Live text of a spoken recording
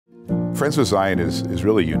Friends of Zion is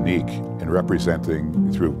really unique in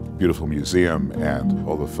representing, through beautiful museum and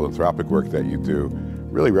all the philanthropic work that you do,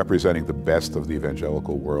 really representing the best of the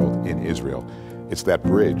evangelical world in Israel. It's that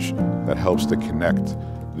bridge that helps to connect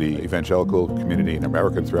the evangelical community in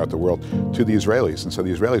America and throughout the world to the Israelis. And so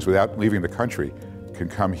the Israelis, without leaving the country, can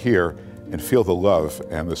come here and feel the love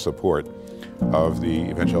and the support of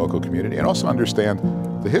the evangelical community, and also understand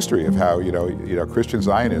the history of how Christian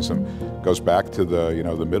Zionism goes back to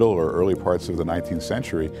the middle or early parts of the 19th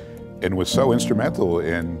century, and was so instrumental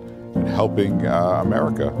in helping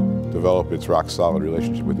America develop its rock-solid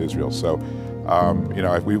relationship with Israel. So,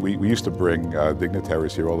 we used to bring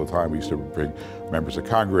dignitaries here all the time. We used to bring members of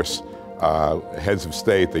Congress, heads of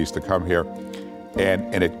state. They used to come here,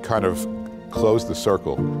 and it kind of closed the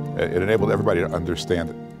circle. It enabled everybody to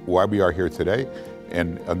understand why we are here today,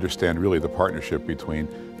 and understand really the partnership between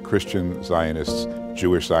Christian Zionists,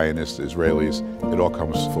 Jewish Zionists, Israelis. It all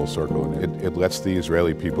comes full circle, and it lets the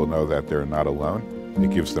Israeli people know that they're not alone. It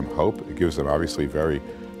gives them hope. It gives them obviously very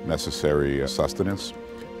necessary sustenance.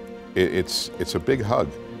 It's a big hug.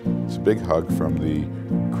 It's a big hug from the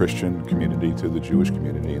Christian community to the Jewish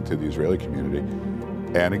community and to the Israeli community.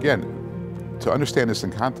 And again, to understand this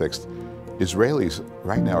in context, Israelis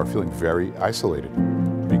right now are feeling very isolated,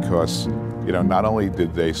 because not only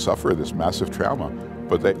did they suffer this massive trauma,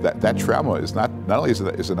 but that trauma is not only is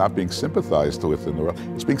it not being sympathized with in the world,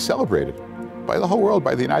 it's being celebrated by the whole world,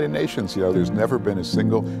 by the United Nations. There's never been a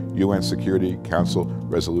single UN Security Council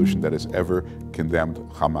resolution that has ever condemned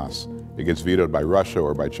Hamas. It gets vetoed by Russia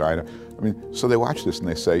or by China. So they watch this and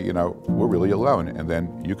they say, we're really alone. And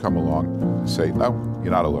then you come along and say, no,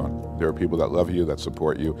 you're not alone. There are people that love you, that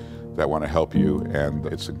support you, that want to help you, and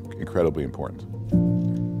it's incredibly important.